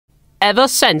ever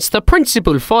since the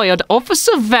principal fired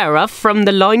Officer Vera from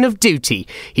the line of duty.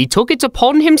 He took it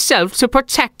upon himself to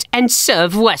protect and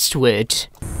serve Westwood.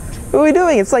 What are we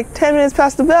doing? It's like 10 minutes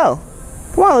past the bell.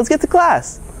 Come on, let's get to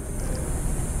class.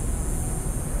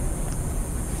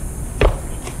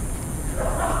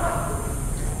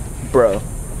 Bro,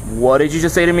 what did you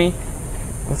just say to me?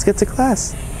 Let's get to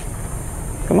class.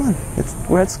 Come on,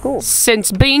 we're at school.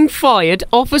 Since being fired,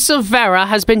 Officer Vera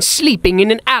has been sleeping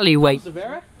in an alleyway. Officer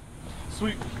Vera?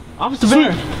 Sweet. Officer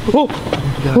Vera! Oh.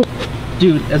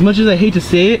 Dude, as much as I hate to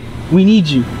say it, we need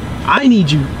you. I need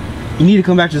you. You need to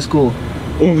come back to school.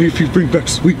 Only if you bring back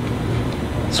Sweep.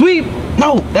 Sweep?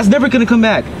 No, that's never gonna come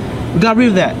back. We got rid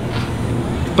of that.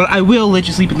 But I will let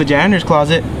you sleep in the janitor's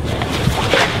closet.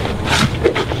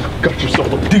 Got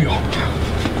yourself a deal.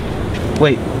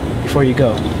 Wait, before you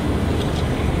go,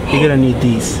 you're gonna need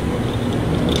these.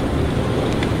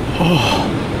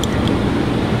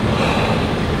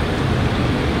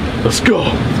 Let's go.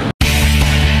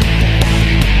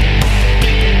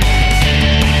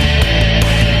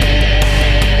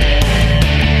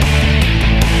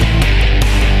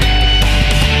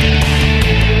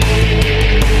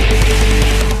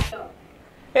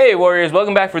 Hey Warriors,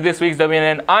 welcome back for this week's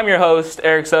WNN. I'm your host,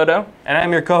 Eric Soto. And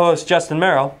I'm your co-host, Justin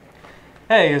Merrill.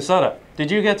 Hey, Soto,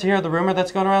 did you get to hear the rumor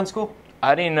that's going around school?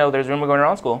 I didn't know there's a rumor going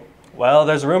around school. Well,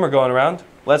 there's a rumor going around.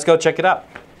 Let's go check it out.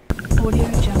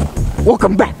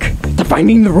 Welcome back to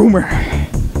Finding the Rumor.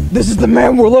 This is the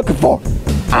man we're looking for.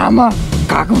 Ama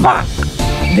Kakava.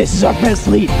 This is our best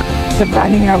lead to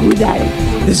finding out who that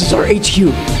is. This is our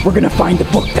HQ. We're gonna find the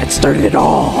book that started it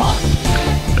all.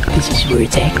 This is where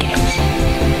it's at, guys.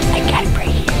 I got it right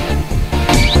here.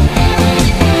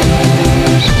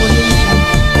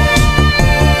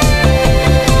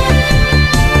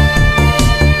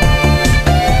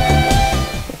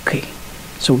 Okay,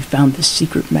 so we found this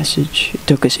secret message. It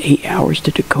took us 8 hours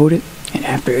to decode it, and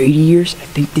after 80 years, I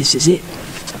think this is it.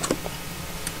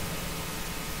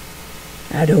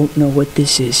 I don't know what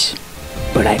this is,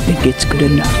 but I think it's good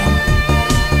enough.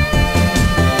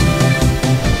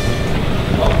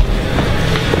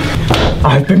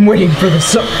 I've been waiting for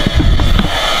this.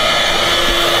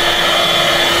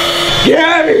 Get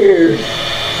out of here!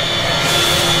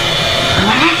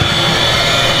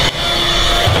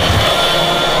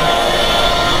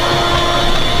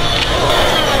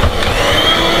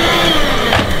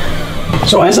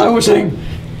 So as I was saying,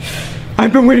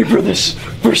 I've been waiting for this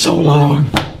for so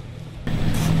long.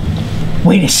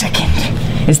 Wait a second.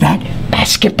 Is that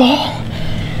basketball?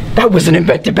 That wasn't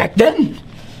invented back then.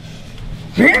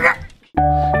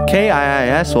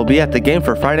 KIIS will be at the game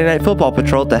for Friday Night Football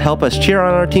Patrol to help us cheer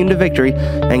on our team to victory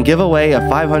and give away a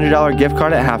 $500 gift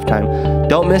card at halftime.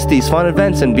 Don't miss these fun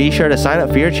events and be sure to sign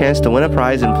up for your chance to win a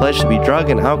prize and pledge to be drug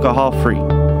and alcohol free.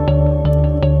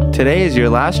 Today is your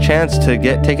last chance to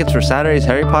get tickets for Saturday's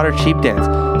Harry Potter Cheap Dance.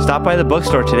 Stop by the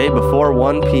bookstore today before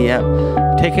 1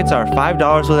 p.m. Tickets are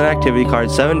 $5 with an activity card,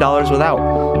 $7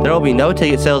 without. There will be no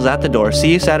ticket sales at the door.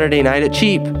 See you Saturday night at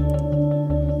Cheap.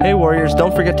 Hey Warriors,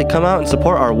 don't forget to come out and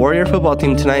support our Warrior football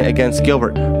team tonight against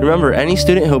Gilbert. Remember, any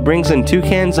student who brings in 2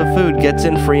 cans of food gets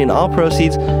in free, and all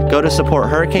proceeds go to support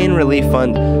Hurricane Relief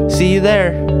Fund. See you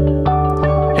there!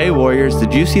 Hey Warriors,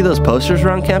 did you see those posters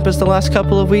around campus the last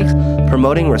couple of weeks?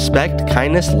 Promoting respect,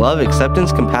 kindness, love,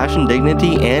 acceptance, compassion,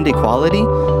 dignity, and equality?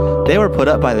 They were put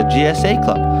up by the GSA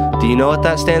Club. Do you know what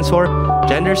that stands for?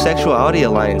 Gender Sexuality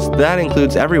Alliance. That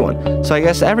includes everyone. So I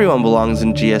guess everyone belongs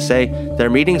in GSA. Their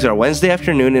meetings are Wednesday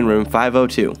afternoon in room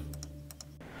 502.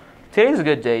 Today's a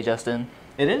good day, Justin.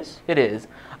 It is? It is.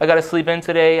 I got to sleep in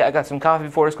today. I got some coffee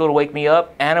before school to wake me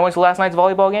up. And I went to last night's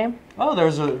volleyball game. Oh, there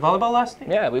was a volleyball last night?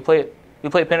 Yeah, we played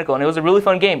Pinnacle, and it was a really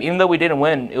fun game. Even though we didn't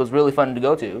win, it was really fun to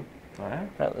go to. All right.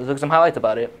 Let's look at some highlights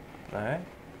about it. All right.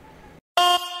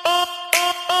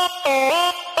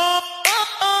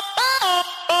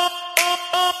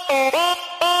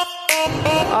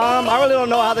 I really don't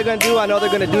know how they're going to do. I know they're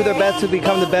going to do their best to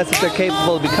become the best that they're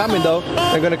capable of becoming, though.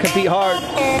 They're going to compete hard.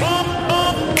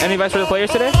 Any advice for the players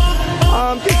today?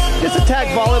 Just attack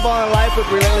volleyball in life with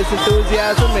relentless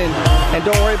enthusiasm and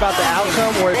don't worry about the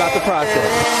outcome, worry about the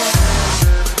process.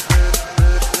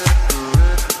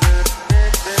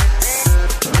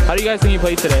 How do you guys think you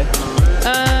played today?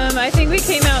 I think we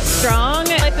came out strong.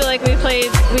 I feel like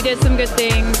we did some good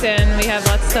things, and we have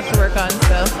lots of stuff to work on,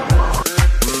 so.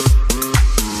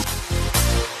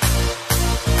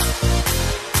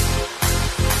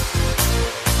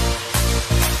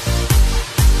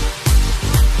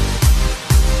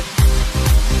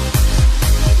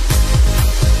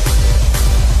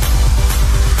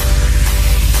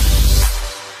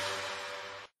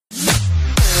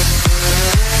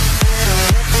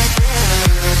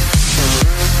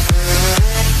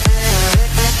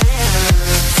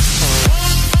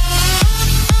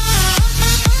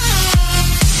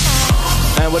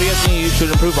 should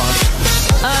improve on?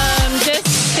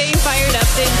 Just staying fired up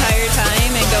the entire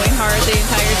time and going hard the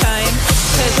entire time.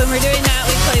 Because when we're doing that,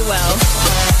 we play well.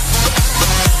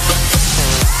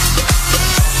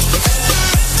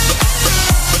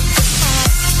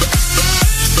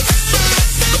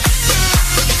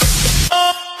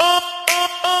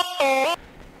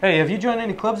 Hey, have you joined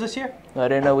any clubs this year? I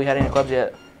didn't know we had any clubs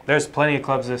yet. There's plenty of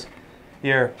clubs this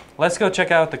year. Let's go check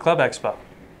out the Club Expo.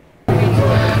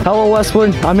 Hello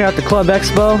Westwood, I'm here at the Club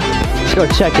Expo. Let's go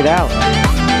check it out.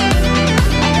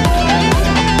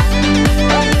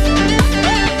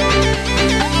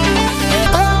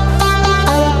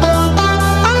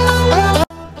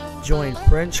 Join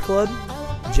French Club,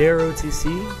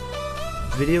 JROTC,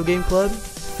 Video Game Club,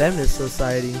 Feminist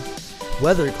Society,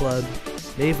 Weather Club,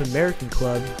 Native American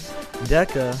Club,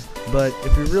 DECA, but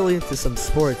if you're really into some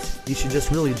sports, you should just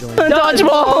really join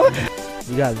Dodgeball!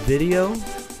 You got video,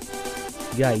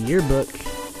 you got yearbook,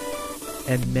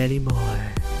 and many more.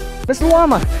 Mr.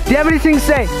 Llama, do you have anything to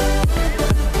say?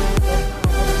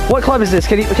 What club is this?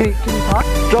 Can you talk?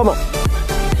 Drama.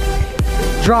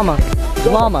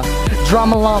 Llama.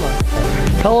 Drama Llama.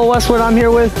 Hello Westwood, I'm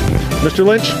here with Mr.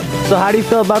 Lynch? So how do you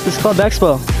feel about this Club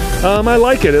Expo? I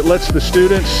like it. It lets the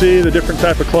students see the different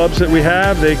type of clubs that we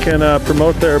have. They can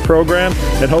promote their program,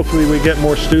 and hopefully we get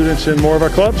more students in more of our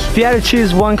clubs. If you had to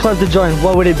choose one club to join,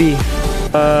 what would it be?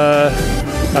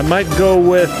 I might go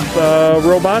with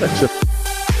robotics.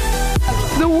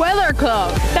 The Weather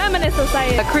Club, Feminist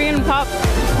Society, the Korean Pop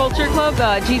Culture Club,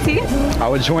 GT. I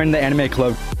would join the anime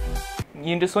club.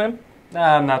 You into swim?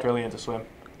 Nah, I'm not really into swim.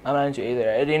 I'm not into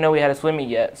either. I didn't know we had a swim meet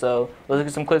yet, so let's look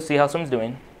at some clips to see how swim's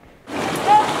doing.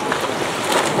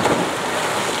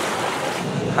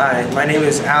 Hi, my name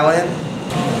is Alan.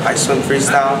 I swim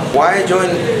freestyle. Why I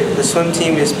joined the swim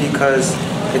team is because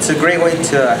it's a great way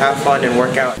to have fun and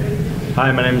work out.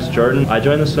 Hi, my name is Jordan. I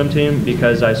joined the swim team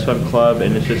because I swim club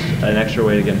and it's just an extra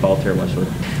way to get involved here at Westwood.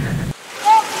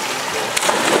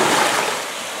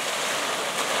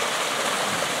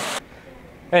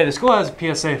 Hey, the school has a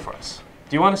PSA for us.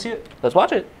 Do you want to see it? Let's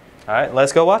watch it. All right,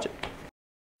 let's go watch it.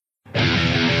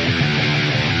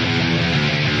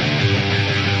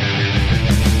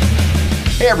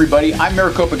 Hey everybody, I'm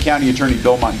Maricopa County Attorney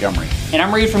Bill Montgomery. And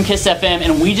I'm Reed from KISS FM,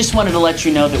 and we just wanted to let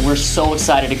you know that we're so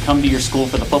excited to come to your school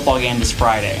for the football game this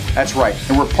Friday. That's right,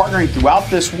 and we're partnering throughout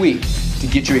this week to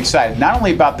get you excited, not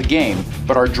only about the game,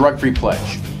 but our drug-free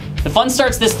pledge. The fun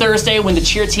starts this Thursday when the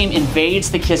cheer team invades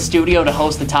the KISS studio to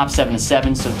host the Top 7 to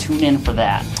 7, so tune in for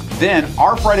that. Then,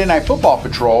 our Friday Night Football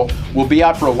Patrol will be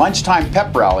out for a lunchtime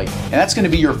pep rally, and that's going to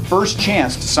be your first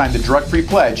chance to sign the drug-free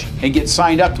pledge and get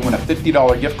signed up to win a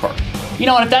 $50 gift card. You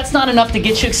know, and if that's not enough to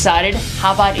get you excited,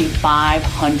 how about a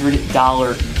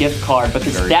 $500 gift card?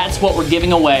 Because that's what we're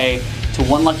giving away to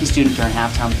one lucky student during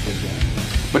halftime of the game.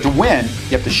 But to win,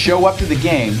 you have to show up to the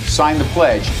game, sign the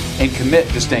pledge, and commit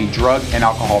to staying drug and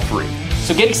alcohol free.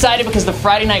 So get excited because the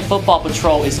Friday Night Football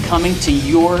Patrol is coming to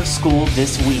your school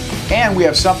this week. And we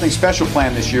have something special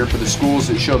planned this year for the schools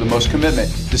that show the most commitment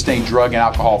to staying drug and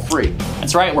alcohol free.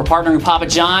 That's right, we're partnering with Papa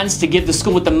John's to give the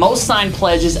school with the most signed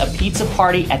pledges a pizza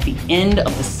party at the end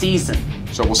of the season.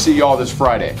 So we'll see you all this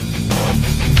Friday.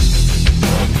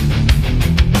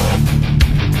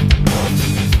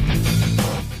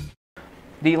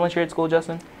 Do you eat lunch here at school,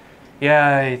 Justin?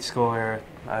 Yeah, I eat school here.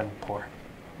 I'm poor.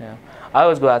 Yeah. I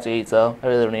always go out to eat, so I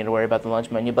really don't need to worry about the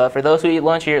lunch menu. But for those who eat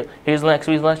lunch here, here's next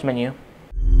week's lunch menu.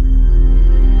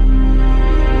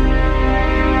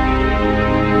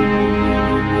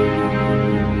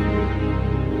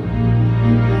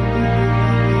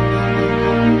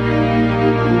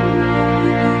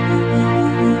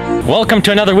 Welcome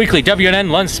to another weekly WNN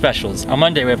lunch specials. On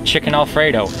Monday we have chicken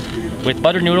Alfredo with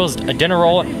butter noodles, a dinner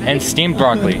roll, and steamed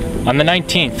broccoli. On the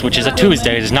 19th, which is a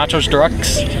Tuesday, is nachos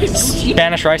deluxe,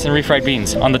 Spanish rice, and refried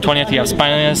beans. On the 20th, you have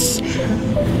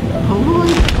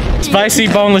spicy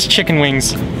boneless chicken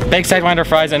wings, baked sidewinder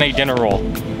fries, and a dinner roll.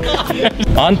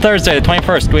 On Thursday, the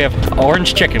 21st, we have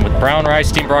orange chicken with brown rice,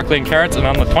 steamed broccoli, and carrots. And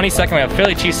on the 22nd, we have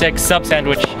Philly cheesesteak, sub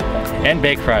sandwich, and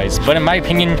baked fries. But in my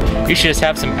opinion, you should just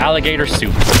have some alligator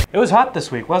soup. It was hot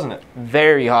this week, wasn't it?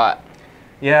 Very hot.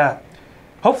 Yeah.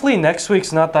 Hopefully next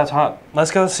week's not that hot.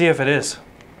 Let's go see if it is.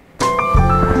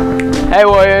 Hey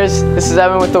Warriors, this is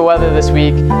Evan with the weather this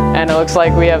week, and it looks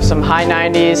like we have some high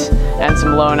 90s and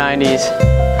some low 90s.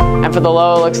 And for the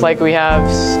low, it looks like we have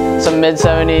some mid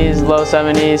 70s, low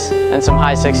 70s, and some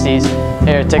high 60s.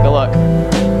 Here, take a look.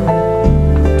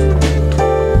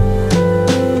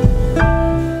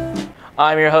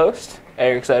 I'm your host,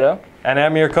 Eric Soto. And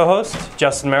I'm your co-host,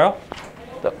 Justin Merrill.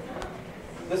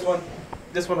 This one.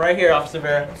 This one right here, Officer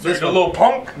Vera. This one. Little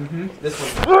punk. This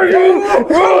one.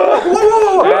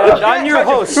 And I'm your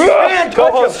host,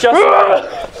 co-host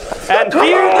Justin, and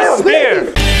fear the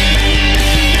spear.